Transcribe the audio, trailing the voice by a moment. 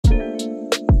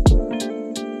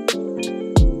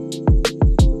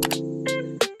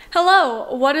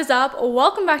Hello, what is up?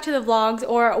 Welcome back to the vlogs,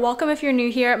 or welcome if you're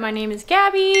new here. My name is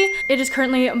Gabby. It is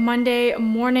currently Monday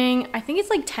morning. I think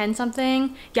it's like 10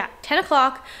 something. Yeah, 10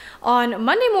 o'clock. On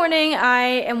Monday morning, I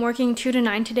am working 2 to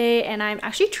 9 today, and I'm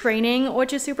actually training,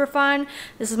 which is super fun.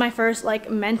 This is my first like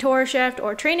mentor shift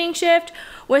or training shift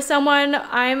with someone.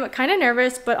 I'm kind of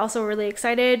nervous, but also really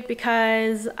excited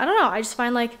because I don't know, I just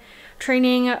find like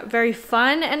training very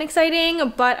fun and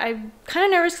exciting, but I'm kind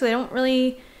of nervous because I don't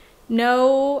really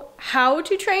know how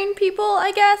to train people,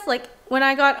 I guess. Like when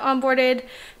I got onboarded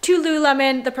to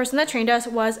LULULEMON, the person that trained us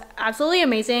was absolutely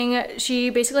amazing. She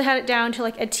basically had it down to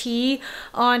like a T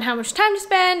on how much time to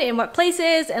spend in what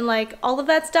places and like all of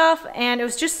that stuff, and it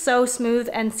was just so smooth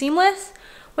and seamless,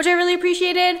 which I really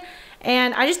appreciated.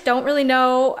 And I just don't really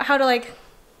know how to like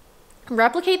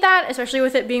replicate that, especially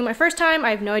with it being my first time.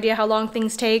 I have no idea how long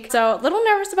things take, so a little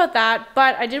nervous about that,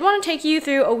 but I did want to take you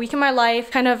through a week in my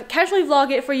life, kind of casually vlog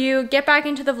it for you, get back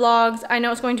into the vlogs. I know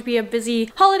it's going to be a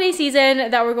busy holiday season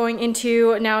that we're going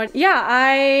into now. Yeah,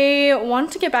 I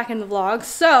want to get back in the vlogs,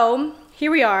 so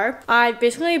here we are. I've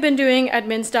basically been doing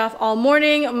admin stuff all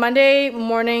morning. Monday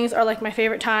mornings are like my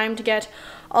favorite time to get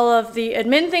all of the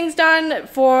admin things done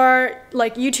for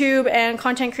like YouTube and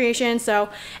content creation. So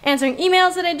answering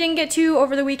emails that I didn't get to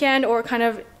over the weekend, or kind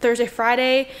of Thursday,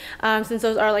 Friday, since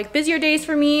those are like busier days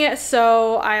for me.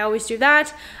 So I always do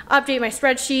that. Update my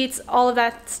spreadsheets, all of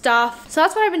that stuff. So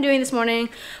that's what I've been doing this morning,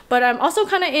 but I'm also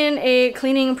kind of in a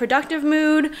cleaning productive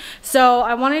mood. So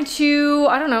I wanted to,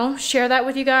 I don't know, share that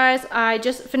with you guys. I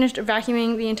just finished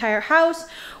vacuuming the entire house,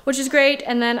 which is great.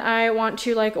 And then I want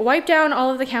to like wipe down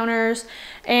all of the counters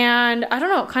and I don't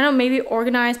know, kind of maybe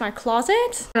organize my closet.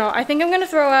 I think I'm gonna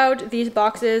throw out these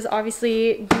boxes.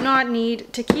 Obviously do not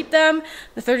need to keep them.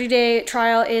 The 30-day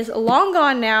trial is long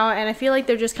gone now, and I feel like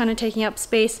they're just kind of taking up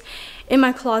space in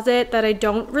my closet that I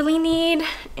don't really need.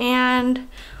 And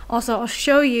also I'll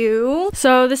show you.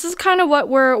 So this is kind of what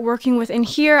we're working with in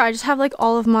here. I just have like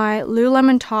all of my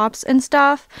LULULEMON tops and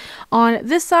stuff on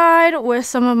this side, with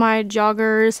some of my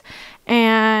joggers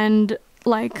and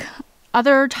like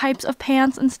other types of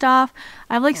pants and stuff.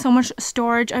 I have like so much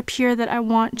storage up here that I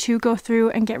want to go through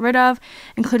and get rid of,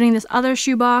 including this other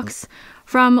shoebox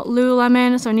from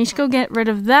LULULEMON, so I need to go get rid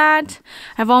of that.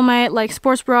 I have all my like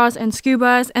sports bras and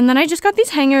scubas, and then I just got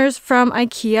these hangers from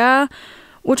IKEA,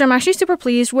 which I'm actually super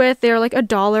pleased with. They're like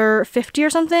 $1.50 or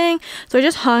something. So I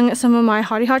just hung some of my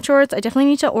Hottie Hot shorts. I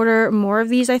definitely need to order more of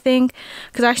these, I think,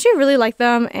 because I actually really like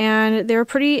them and they're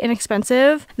pretty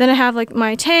inexpensive. Then I have like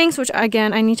my tanks, which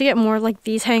again, I need to get more like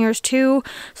these hangers too,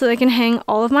 so that I can hang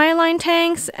all of my aligned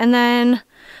tanks. And then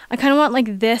I kind of want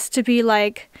like this to be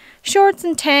like shorts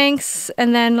and tanks,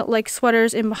 and then like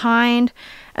sweaters in behind.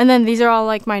 And then these are all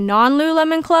like my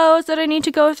non-LULULEMON clothes that I need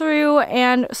to go through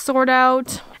and sort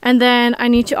out. And then I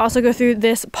need to also go through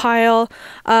this pile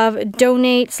of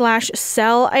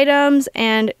donate/sell items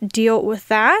and deal with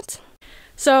that.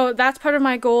 So that's part of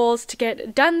my goals to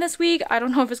get done this week. I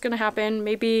don't know if it's going to happen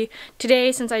maybe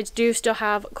today, since I do still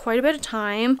have quite a bit of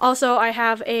time. Also, I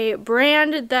have a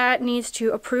brand that needs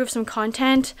to approve some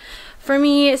content for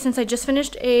me, since I just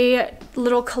finished a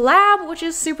little collab, which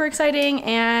is super exciting.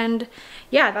 And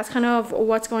yeah, that's kind of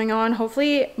what's going on.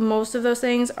 Hopefully most of those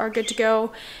things are good to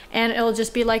go, and it'll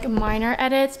just be like minor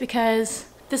edits because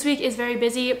this week is very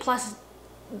busy, plus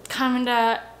kind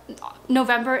of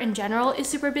November in general is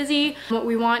super busy.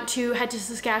 We want to head to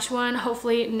Saskatchewan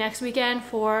hopefully next weekend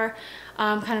for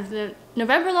kind of the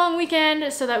November long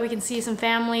weekend, so that we can see some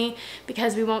family,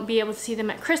 because we won't be able to see them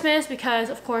at Christmas because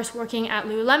of course working at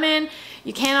LULULEMON,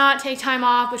 you cannot take time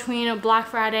off between Black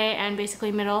Friday and basically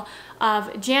middle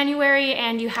of January,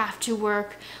 and you have to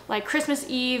work like Christmas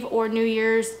Eve or New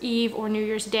Year's Eve or New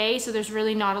Year's Day, so there's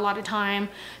really not a lot of time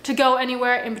to go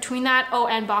anywhere in between that. Oh,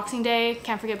 and Boxing Day,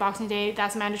 can't forget Boxing Day,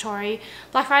 that's mandatory.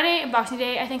 Black Friday and Boxing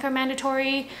Day I think are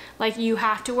mandatory, like you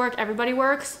have to work, everybody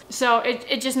works, so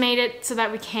it just made it so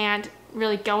that we can't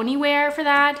really go anywhere for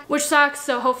that, which sucks.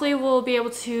 So hopefully we'll be able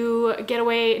to get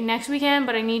away next weekend,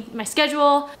 but I need my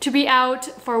schedule to be out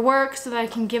for work so that I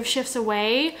can give shifts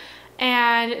away.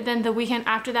 And then the weekend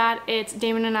after that, it's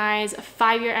Damon and I's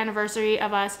 5-year anniversary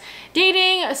of us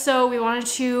dating, so we wanted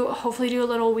to hopefully do a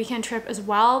little weekend trip as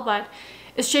well, but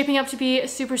it's shaping up to be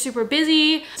super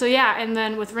busy. So yeah, and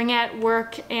then with Ringette,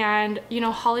 work, and you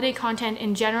know, holiday content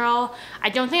in general, I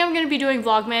don't think I'm gonna be doing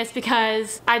Vlogmas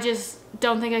because I just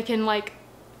don't think I can like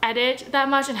edit that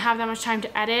much and have that much time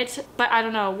to edit, but I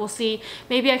don't know, we'll see.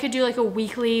 Maybe I could do like a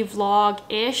weekly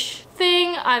vlog-ish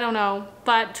thing, I don't know,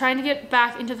 but trying to get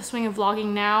back into the swing of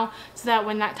vlogging now so that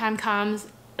when that time comes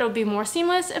it'll be more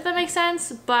seamless, if that makes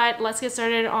sense. But let's get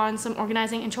started on some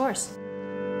organizing and chores.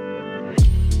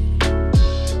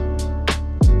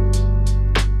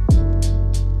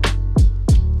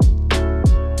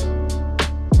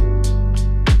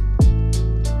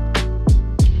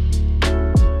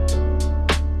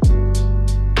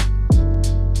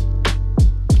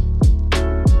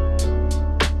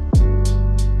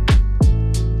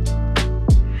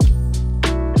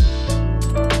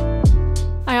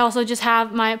 also just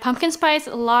have my pumpkin spice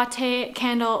latte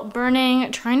candle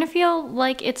burning, trying to feel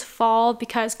like it's fall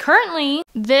because currently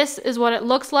this is what it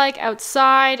looks like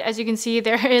outside. As you can see,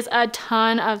 there is a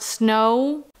ton of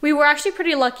snow. We were actually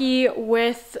pretty lucky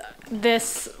with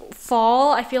this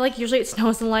fall. I feel like usually it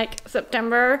snows in like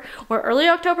September or early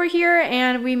October here,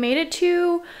 and we made it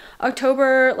to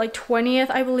October like 20th,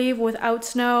 I believe, without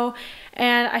snow.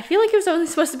 And I feel like it was only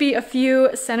supposed to be a few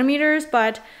centimeters,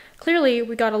 but clearly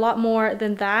we got a lot more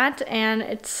than that, and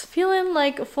it's feeling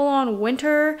like full-on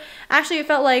winter. Actually, it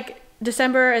felt like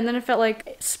December, and then it felt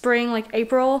like spring, like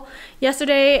April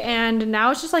yesterday, and now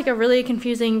it's just like a really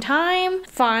confusing time.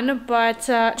 Fun, but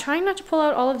trying not to pull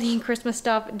out all of the Christmas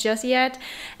stuff just yet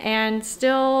and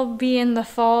still be in the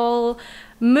fall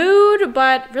mood,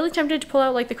 but really tempted to pull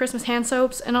out like the Christmas hand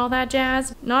soaps and all that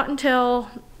jazz. Not until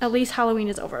at least Halloween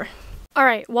is over. All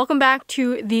right, welcome back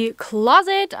to the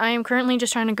closet. I am currently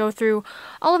just trying to go through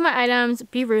all of my items,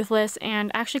 be ruthless, and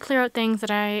actually clear out things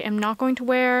that I am not going to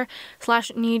wear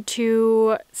 / need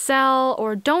to sell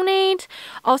or donate.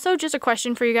 Also, just a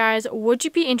question for you guys. Would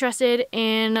you be interested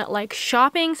in like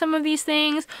shopping some of these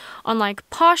things on like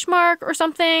Poshmark or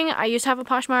something? I used to have a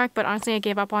Poshmark, but honestly I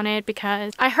gave up on it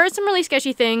because I heard some really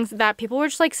sketchy things that people were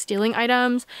just like stealing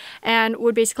items and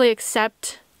would basically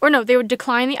accept, or no, they would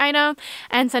decline the item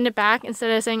and send it back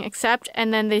instead of saying accept,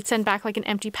 and then they'd send back like an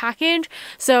empty package.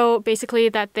 So basically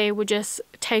that they would just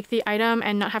take the item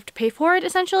and not have to pay for it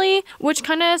essentially, which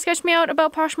kind of sketched me out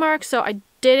about Poshmark. So I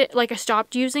did it, like I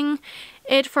stopped using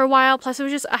it for a while. Plus it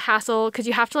was just a hassle because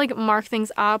you have to like mark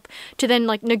things up to then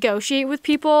like negotiate with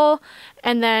people,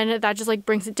 and then that just like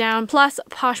brings it down. Plus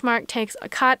Poshmark takes a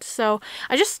cut, so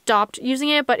I just stopped using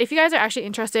it. But if you guys are actually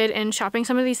interested in shopping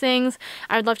some of these things,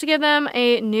 I would love to give them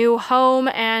a new home,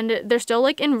 and they're still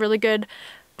like in really good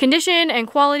condition and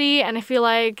quality, and I feel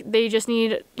like they just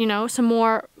need, you know, some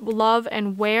more love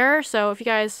and wear. So if you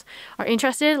guys are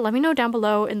interested, let me know down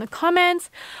below in the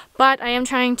comments. But I am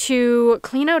trying to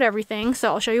clean out everything,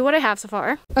 so I'll show you what I have so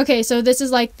far. Okay, so this is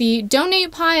like the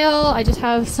donate pile. I just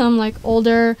have some like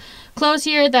older clothes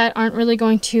here that aren't really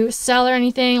going to sell or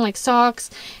anything, like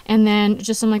socks, and then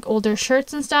just some like older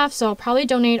shirts and stuff. So I'll probably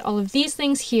donate all of these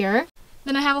things here.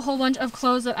 Then I have a whole bunch of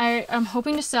clothes that I am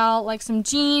hoping to sell, like some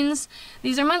jeans.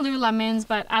 These are my Lululemons,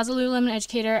 but as a Lululemon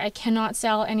educator, I cannot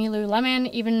sell any Lululemon,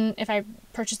 even if I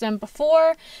purchased them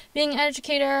before being an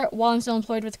educator while I'm still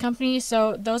employed with the company.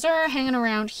 So those are hanging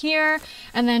around here.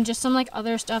 And then just some like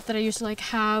other stuff that I used to like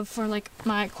have for like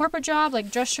my corporate job,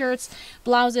 like dress shirts,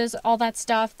 blouses, all that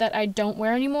stuff that I don't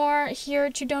wear anymore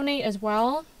here to donate as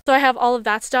well. So I have all of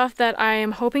that stuff that I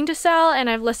am hoping to sell,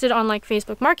 and I've listed on like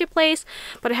Facebook Marketplace,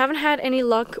 but I haven't had any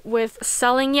luck with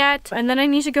selling yet. And then I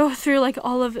need to go through like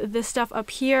all of this stuff up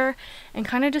here and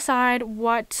kind of decide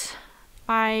what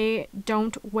I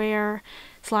don't wear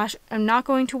 / I'm not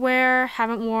going to wear,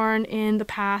 haven't worn in the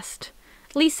past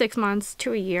at least 6 months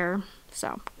to a year.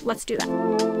 So let's do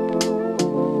that.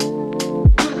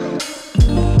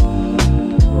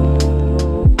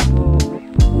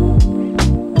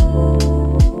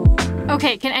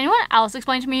 Okay, can anyone else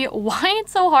explain to me why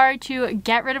it's so hard to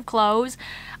get rid of clothes?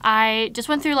 I just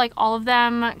went through like all of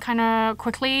them kind of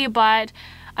quickly, but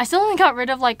I still only got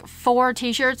rid of like 4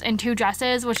 t-shirts and 2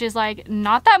 dresses, which is like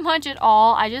not that much at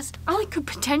all. I like could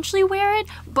potentially wear it,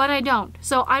 but I don't.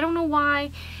 So I don't know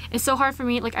why it's so hard for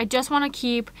me. Like I just want to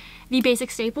keep the basic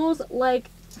staples, like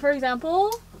for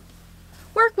example,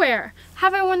 workwear.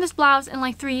 Have I worn this blouse in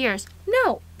like 3 years?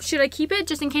 No. Should I keep it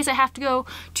just in case I have to go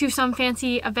to some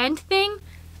fancy event thing?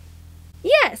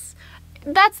 Yes.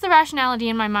 That's the rationality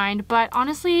in my mind, but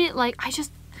honestly, like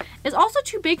it's also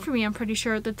too big for me. I'm pretty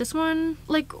sure that this one,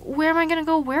 like where am I gonna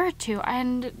go wear it to?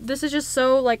 And this is just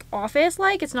so like office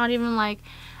like. It's not even like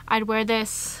I'd wear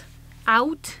this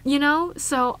out, you know?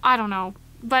 So I don't know,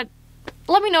 but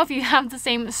let me know if you have the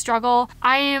same struggle.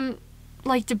 I am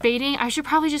like debating. I should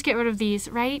probably just get rid of these,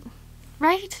 right?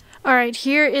 All right,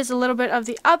 here is a little bit of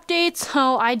the update.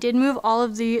 So I did move all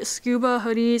of the scuba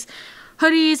hoodies,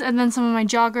 and then some of my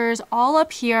joggers all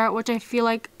up here, which I feel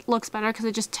like looks better because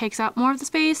it just takes up more of the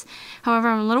space. However,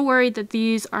 I'm a little worried that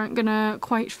these aren't gonna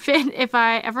quite fit if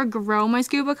I ever grow my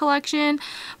scuba collection,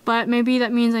 but maybe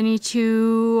that means I need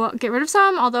to get rid of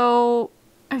some, although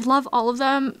I love all of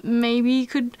them. Maybe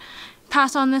could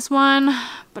pass on this one,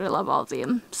 but I love all of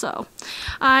them. So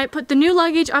I put the new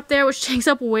luggage up there, which takes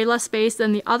up way less space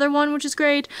than the other one, which is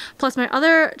great. Plus my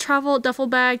other travel duffel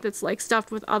bag that's like stuffed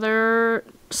with other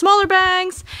smaller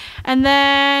bags. And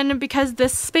then because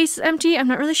this space is empty, I'm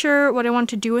not really sure what I want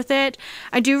to do with it.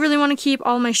 I do really want to keep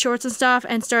all my shorts and stuff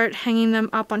and start hanging them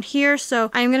up on here. So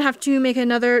I'm gonna have to make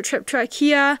another trip to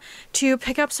IKEA to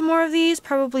pick up some more of these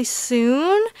probably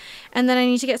soon. And then I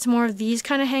need to get some more of these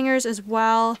kind of hangers as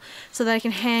well so that I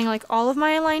can hang like all of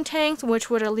my Align tanks, which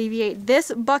would alleviate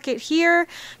this bucket here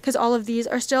because all of these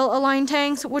are still Align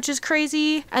tanks, which is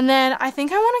crazy. And then I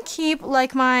think I want to keep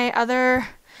like my other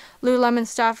Lululemon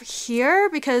stuff here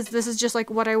because this is just like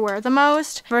what I wear the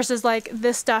most versus like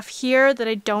this stuff here that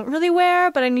I don't really wear,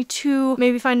 but I need to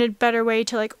maybe find a better way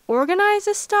to like organize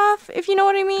this stuff, if you know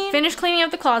what I mean. Finished cleaning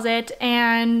up the closet,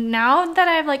 and now that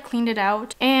I've like cleaned it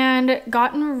out and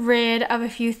gotten rid of a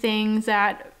few things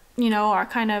that, you know, are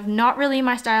kind of not really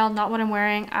my style, not what I'm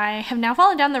wearing, I have now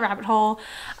fallen down the rabbit hole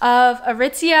of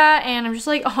Aritzia, and I'm just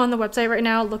like on the website right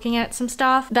now looking at some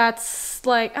stuff that's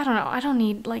like, I don't know, I don't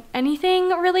need like anything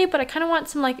really, but I kind of want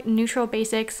some like neutral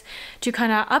basics to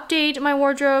kind of update my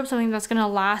wardrobe, something that's gonna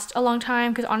last a long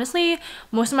time, because honestly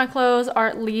most of my clothes are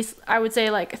at least, I would say,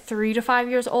 like 3 to 5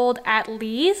 years old at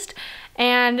least,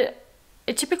 and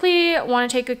I typically want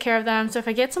to take good care of them. So if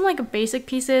I get some like basic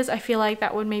pieces, I feel like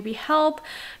that would maybe help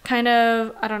kind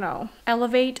of, I don't know,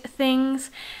 elevate things.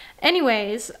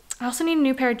 Anyways, I also need a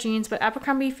new pair of jeans, but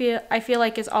Abercrombie I feel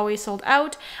like is always sold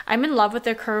out. I'm in love with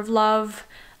their Curve Love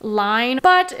line,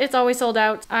 but it's always sold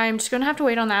out. I'm just gonna have to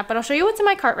wait on that, but I'll show you what's in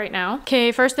my cart right now.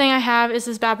 Okay, first thing I have is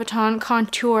this Babaton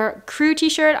Contour crew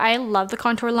t-shirt. I love the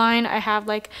Contour line. I have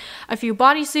like a few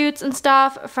bodysuits and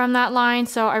stuff from that line,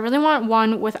 so I really want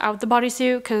one without the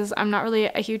bodysuit because I'm not really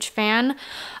a huge fan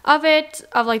of it,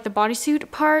 of like the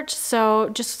bodysuit part. So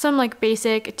just some like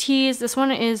basic tees. This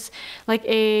one is like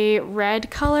a red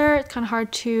color. It's kind of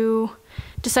hard to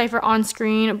decipher on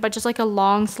screen, but just like a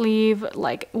long sleeve,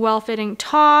 like well-fitting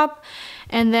top.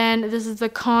 And then this is the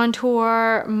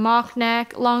Contour mock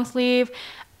neck long sleeve.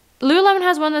 Lululemon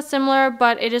has one that's similar,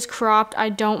 but it is cropped. I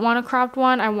don't want a cropped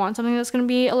one. I want something that's going to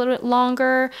be a little bit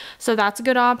longer, so that's a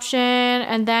good option.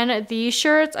 And then these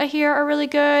shirts I hear are really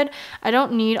good. I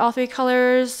don't need all 3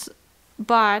 colors,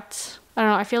 but I don't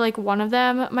know, I feel like one of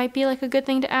them might be like a good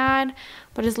thing to add,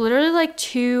 but it's literally like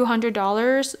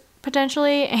 $200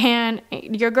 potentially, and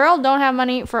your girl don't have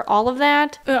money for all of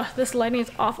that. Ugh, this lighting is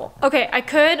awful. Okay, I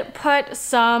could put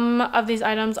some of these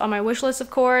items on my wish list, of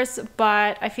course,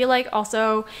 but I feel like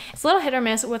also it's a little hit or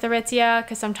miss with Aritzia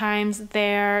because sometimes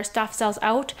their stuff sells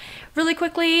out really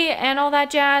quickly and all that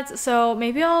jazz. So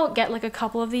maybe I'll get like a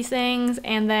couple of these things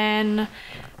and then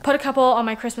put a couple on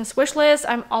my Christmas wish list.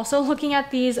 I'm also looking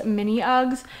at these mini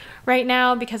Uggs right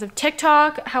now because of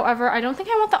TikTok. However, I don't think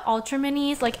I want the ultra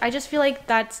minis. Like, I just feel like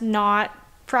that's not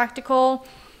practical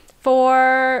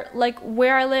for like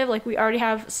where I live. Like, we already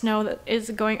have snow that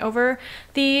is going over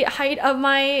the height of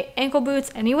my ankle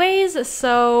boots anyways.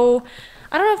 So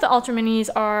I don't know if the ultra minis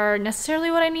are necessarily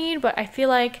what I need, but I feel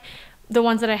like the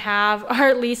ones that I have are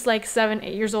at least like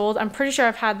 7-8 years old. I'm pretty sure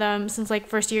I've had them since like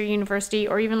first year university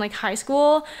or even like high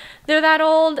school. They're that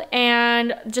old,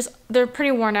 and just they're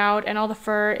pretty worn out, and all the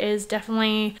fur is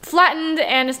definitely flattened,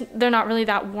 and they're not really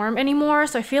that warm anymore.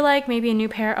 So I feel like maybe a new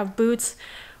pair of boots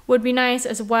would be nice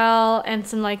as well, and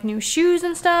some like new shoes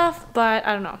and stuff. But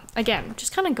I don't know, again,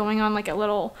 just kind of going on like a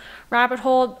little rabbit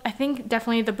hole. I think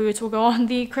definitely the boots will go on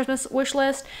the Christmas wish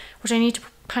list, which I need to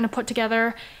kind of put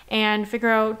together and figure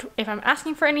out if I'm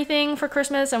asking for anything for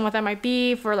Christmas and what that might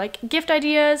be for like gift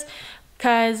ideas,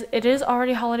 because it is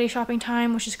already holiday shopping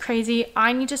time, which is crazy.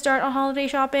 I need to start on holiday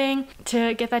shopping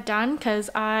to get that done because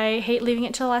I hate leaving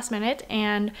it till the last minute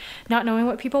and not knowing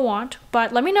what people want.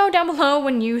 But let me know down below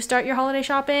when you start your holiday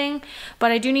shopping.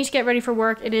 But I do need to get ready for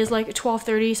work. It is like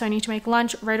 12:30, so I need to make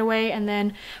lunch right away and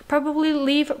then probably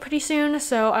leave pretty soon.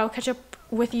 So I'll catch up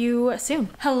with you soon.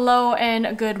 Hello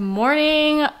and good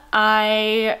morning.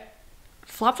 I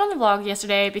flopped on the vlog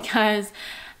yesterday because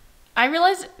I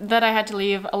realized that I had to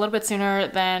leave a little bit sooner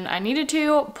than I needed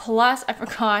to, plus I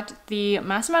forgot the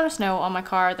mass amount of snow on my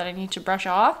car that I need to brush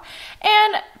off.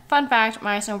 And fun fact,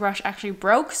 my snow brush actually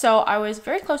broke, so I was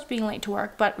very close to being late to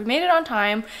work, but we made it on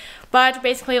time. But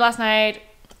basically last night,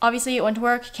 obviously went to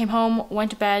work, came home, went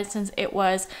to bed since it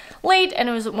was late and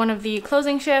it was one of the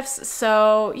closing shifts.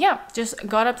 So yeah, just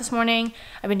got up this morning.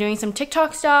 I've been doing some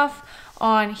TikTok stuff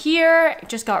on here,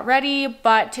 just got ready,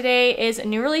 but today is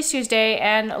New Release Tuesday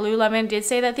and Lululemon did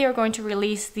say that they are going to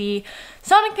release the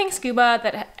Sonic Pink Scuba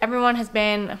that everyone has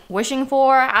been wishing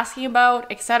for, asking about,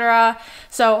 etc.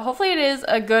 So hopefully it is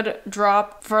a good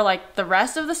drop for like the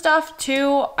rest of the stuff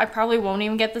too. I probably won't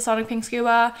even get the Sonic Pink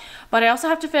Scuba, but I also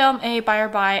have to film a buy or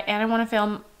buy, and I want to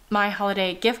film my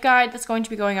holiday gift guide that's going to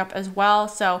be going up as well.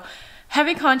 So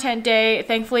heavy content day.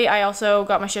 Thankfully, I also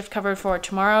got my shift covered for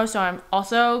tomorrow, so I'm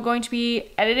also going to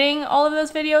be editing all of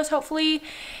those videos, hopefully,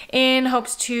 in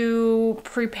hopes to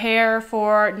prepare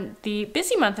for the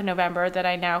busy month of November that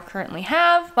I now currently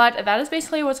have. But that is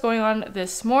basically what's going on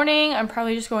this morning. I'm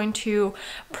probably just going to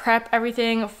prep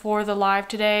everything for the live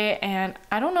today, and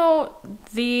I don't know,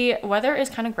 the weather is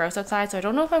kind of gross outside, so I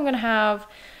don't know if I'm gonna have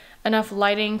enough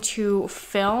lighting to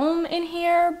film in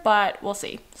here, but we'll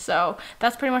see. So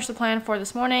that's pretty much the plan for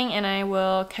this morning, and I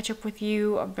will catch up with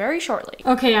you very shortly.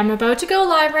 Okay, I'm about to go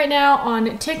live right now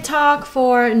on TikTok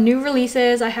for new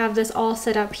releases. I have this all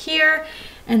set up here,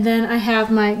 and then I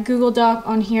have my Google Doc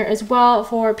on here as well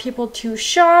for people to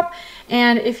shop.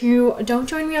 And if you don't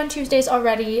join me on Tuesdays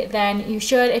already, then you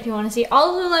should if you want to see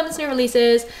all of Lululemon's new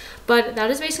releases. But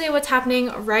that is basically what's happening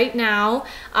right now.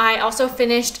 I also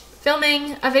finished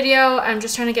filming a video. I'm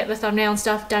just trying to get the thumbnail and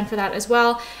stuff done for that as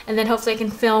well, and then hopefully I can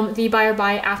film the buy or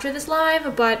buy after this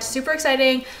live. But super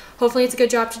exciting. Hopefully it's a good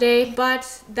job today,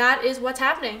 but that is what's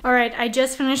happening. All right, I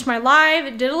just finished my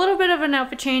live. Did a little bit of an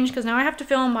outfit change because now I have to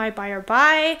film my buy or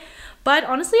buy. But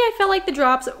honestly, I felt like the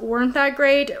drops weren't that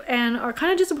great and are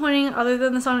kind of disappointing, other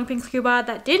than the Sonic Pink Scuba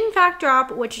that did in fact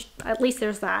drop, which at least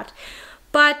there's that.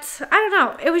 But I don't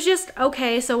know, it was just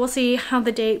okay, so we'll see how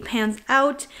the day pans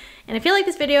out. And I feel like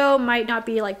this video might not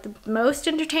be like the most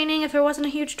entertaining if there wasn't a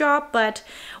huge drop, but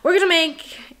we're gonna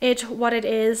make it what it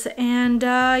is. And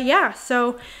yeah,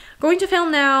 so going to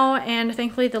film now, and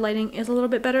thankfully the lighting is a little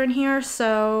bit better in here,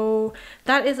 so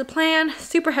that is the plan.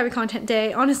 Super heavy content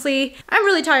day. Honestly, I'm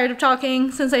really tired of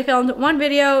talking since I filmed one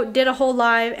video, did a whole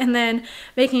live, and then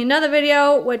making another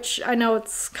video, which I know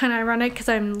it's kind of ironic because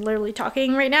I'm literally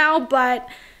talking right now, but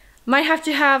might have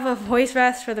to have a voice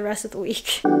rest for the rest of the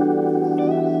week.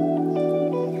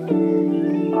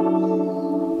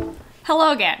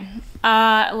 Hello again.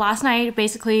 Last night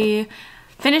basically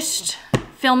finished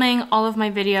filming all of my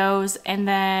videos and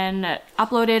then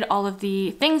uploaded all of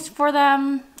the things for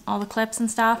them, all the clips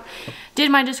and stuff, did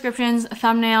my descriptions,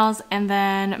 thumbnails, and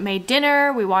then made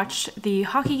dinner. We watched the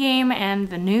hockey game and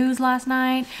the news last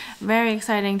night. Very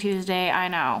exciting Tuesday, I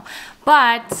know.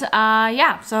 But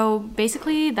yeah, so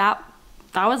basically that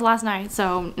was last night,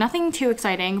 so nothing too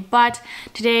exciting. But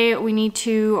today we need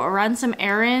to run some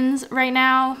errands right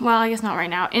now. Well, I guess not right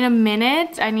now. In a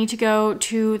minute, I need to go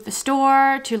to the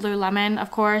store, to Lululemon,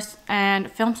 of course,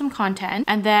 and film some content.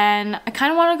 And then I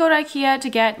kind of want to go to IKEA to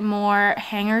get more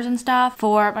hangers and stuff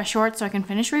for my shorts so I can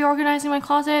finish reorganizing my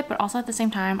closet. But also at the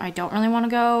same time, I don't really want to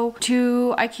go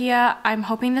to IKEA. I'm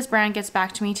hoping this brand gets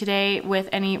back to me today with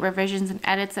any revisions and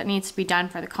edits that needs to be done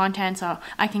for the content, so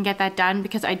I can get that done,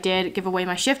 because I did give away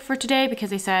my shift for today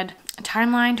because they said a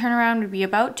timeline turnaround would be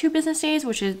about 2 business days,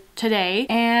 which is today.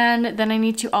 And then I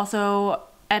need to also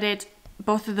edit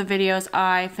both of the videos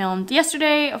I filmed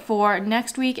yesterday for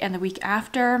next week and the week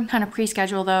after, kind of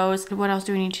pre-schedule those. What else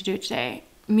do we need to do today?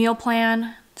 Meal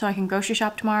plan so I can grocery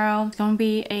shop tomorrow. It's going to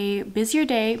be a busier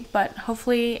day, but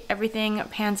hopefully everything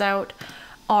pans out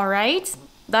all right.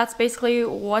 That's basically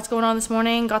what's going on this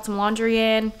morning. Got some laundry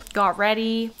in, got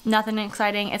ready, nothing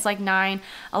exciting. It's like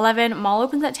 9:11. Mall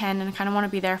opens at 10 and I kind of want to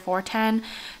be there for 10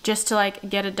 just to like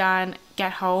get it done,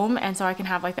 get home, and so I can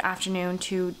have like the afternoon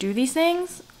to do these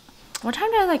things. What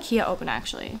time does IKEA open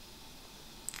actually?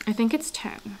 I think it's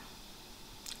 10.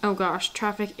 Oh gosh,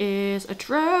 traffic is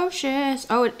atrocious.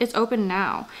 Oh, it's open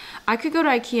now. I could go to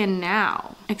IKEA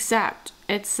now, except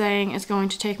it's saying it's going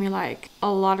to take me like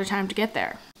a lot of time to get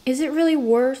there. Is it really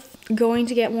worth going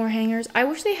to get more hangers? I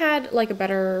wish they had like a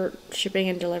better shipping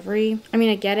and delivery. I mean,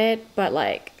 I get it, but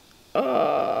like,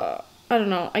 I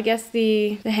don't know. I guess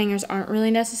the hangers aren't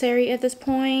really necessary at this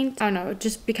point. I don't know. It'd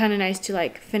just be kind of nice to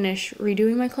like finish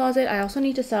redoing my closet. I also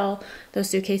need to sell those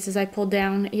suitcases I pulled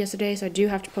down yesterday, so I do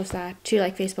have to post that to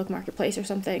like Facebook Marketplace or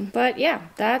something. But yeah,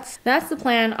 that's the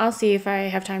plan. I'll see if I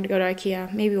have time to go to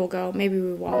IKEA. Maybe we'll go. Maybe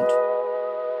we won't.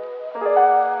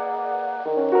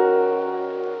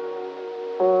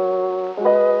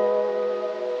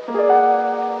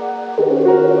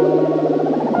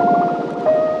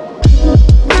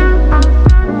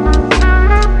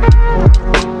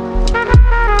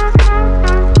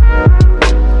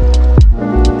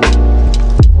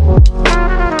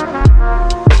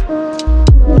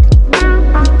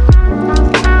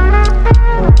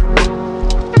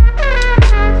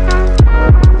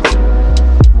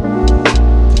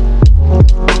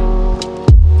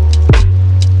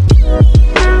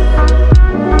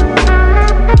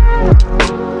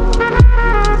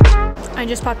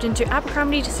 Popped into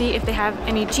Abercrombie to see if they have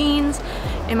any jeans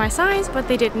in my size, but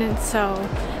they didn't, so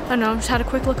I don't know, just had a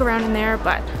quick look around in there.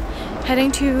 But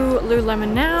heading to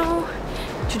Lululemon now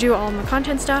to do all my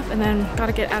content stuff, and then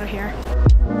gotta get out of here.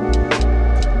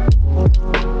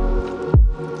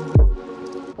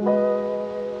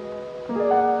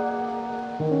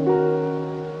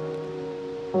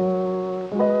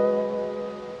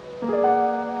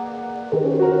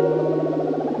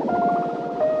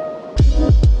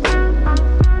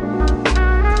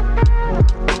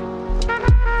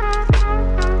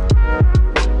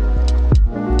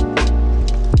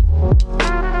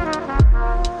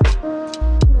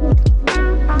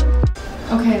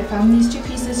 Okay, I found these two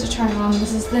pieces to try on.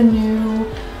 This is the new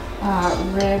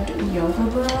ribbed yoga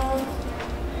bra.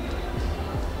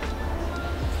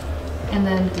 And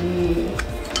then the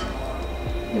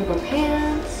yoga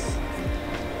pants.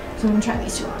 So I'm gonna try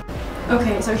these two on.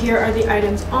 Okay, so here are the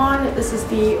items on. This is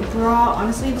the bra.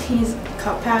 Honestly, these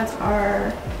cup pads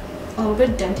are a little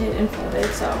bit dented and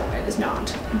folded, so it is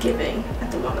not giving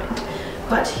at the moment.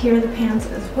 But here are the pants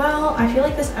as well. I feel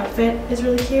like this outfit is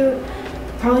really cute.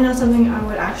 Probably not something I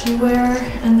would actually wear.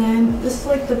 And then this is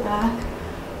like the back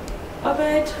of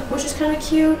it, which is kind of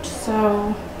cute.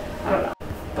 So I don't know.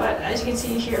 But as you can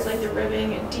see, here's like the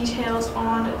ribbing and details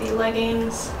on the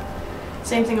leggings.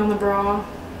 Same thing on the bra.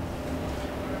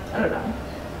 I don't know.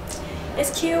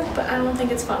 It's cute, but I don't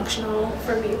think it's functional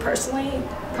for me personally.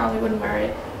 Probably wouldn't wear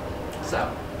it.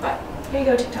 So, but here you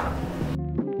go, TikTok.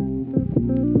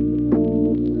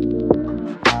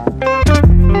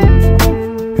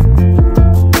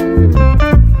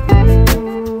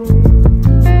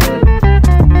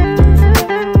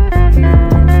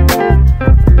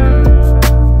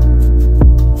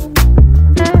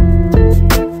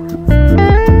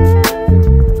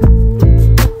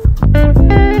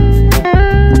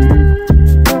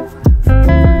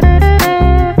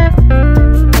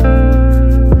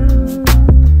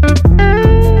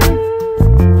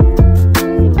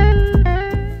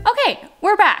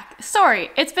 Sorry,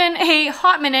 it's been a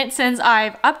hot minute since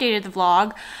I've updated the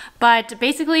vlog, but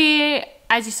basically,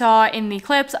 as you saw in the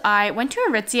clips, I went to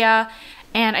Aritzia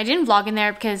and I didn't vlog in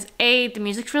there because A, the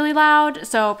music's really loud,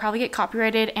 so I'll probably get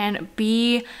copyrighted, and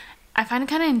B, I find it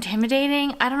kind of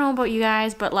intimidating. I don't know about you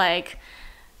guys, but like,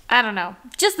 I don't know,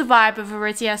 just the vibe of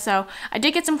Aritzia. So I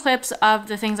did get some clips of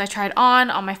the things I tried on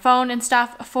my phone and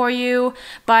stuff for you,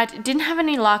 but didn't have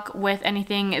any luck with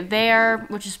anything there,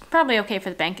 which is probably okay for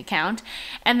the bank account.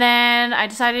 And then I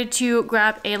decided to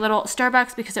grab a little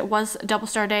Starbucks because it was double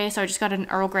star day, so I just got an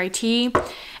Earl Grey tea.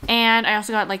 And I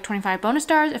also got like 25 bonus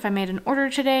stars if I made an order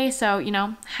today, so you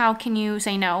know, how can you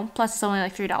say no? Plus it's only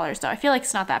like $3, so I feel like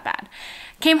it's not that bad.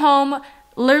 Came home,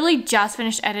 literally just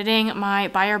finished editing my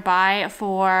buy or buy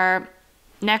for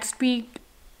next week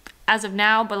as of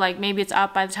now, but like maybe it's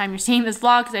up by the time you're seeing this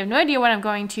vlog because I have no idea when I'm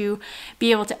going to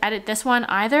be able to edit this one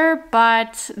either,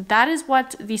 but that is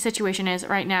what the situation is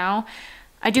right now.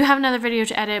 I do have another video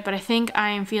to edit, but I think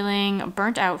I am feeling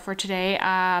burnt out for today.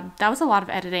 That was a lot of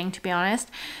editing, to be honest.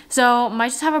 So might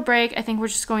just have a break. I think we're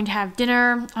just going to have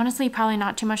dinner. Honestly, probably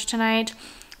not too much tonight.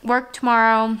 Work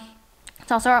tomorrow.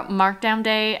 It's also our markdown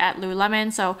day at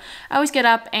LULULEMON, so I always get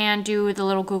up and do the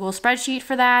little Google spreadsheet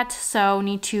for that, so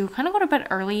need to kind of go to bed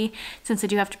early since I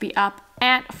do have to be up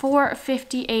at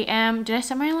 4:50 a.m. Did I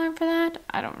set my alarm for that?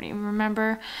 I don't even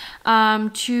remember.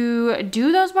 To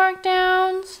do those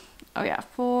markdowns. Oh yeah,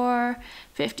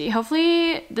 4:50.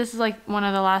 Hopefully this is like one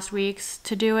of the last weeks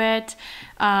to do it,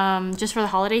 just for the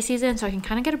holiday season, so I can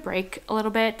kind of get a break a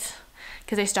little bit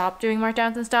because I stopped doing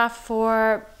markdowns and stuff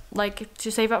for like to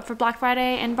save up for Black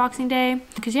Friday and Boxing Day,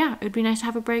 because yeah, it would be nice to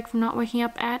have a break from not waking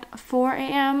up at 4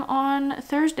 a.m. on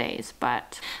Thursdays.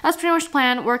 But that's pretty much the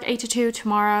plan. Work 8 to 2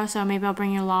 tomorrow, so maybe I'll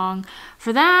bring you along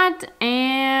for that.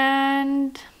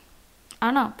 And I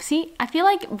don't know, see, I feel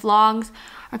like vlogs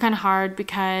are kind of hard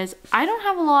because I don't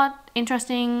have a lot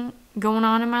interesting going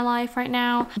on in my life right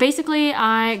now. Basically,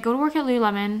 I go to work at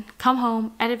LULULEMON, come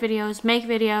home, edit videos, make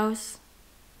videos.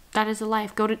 That is the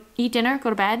life. Go to eat dinner, go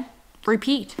to bed,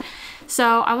 repeat.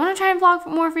 So I want to try and vlog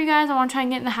more for you guys. I want to try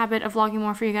and get in the habit of vlogging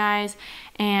more for you guys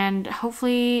and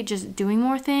hopefully just doing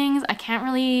more things. I can't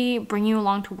really bring you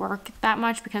along to work that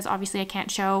much because obviously I can't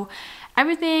show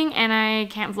everything and I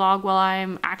can't vlog while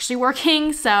I'm actually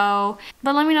working. So,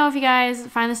 but let me know if you guys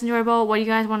find this enjoyable. What do you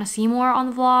guys want to see more on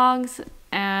the vlogs?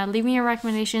 Leave me your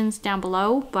recommendations down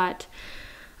below. But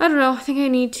I don't know, I think I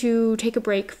need to take a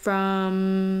break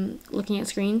from looking at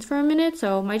screens for a minute,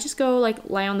 so I might just go like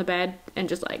lie on the bed and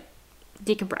just like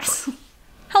decompress.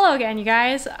 Hello again, you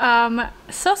guys.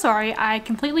 So sorry, I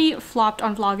completely flopped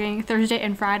on vlogging Thursday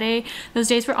and Friday. Those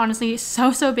days were honestly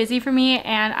so busy for me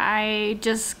and I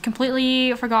just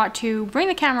completely forgot to bring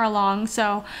the camera along,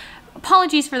 so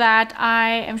apologies for that. I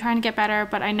am trying to get better,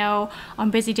 but I know on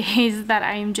busy days that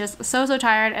I am just so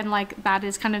tired, and like that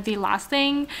is kind of the last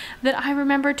thing that I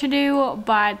remember to do.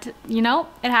 But you know,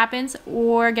 it happens.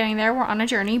 We're getting there. We're on a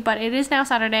journey. But it is now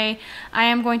Saturday. I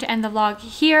am going to end the vlog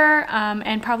here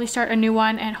and probably start a new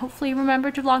one, and hopefully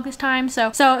remember to vlog this time.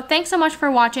 So thanks so much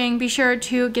for watching. Be sure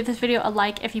to give this video a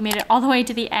like if you made it all the way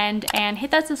to the end, and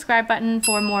hit that subscribe button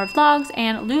for more vlogs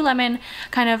and Lululemon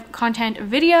kind of content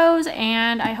videos,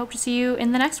 and I hope to see you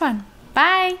in the next one.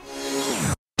 Bye!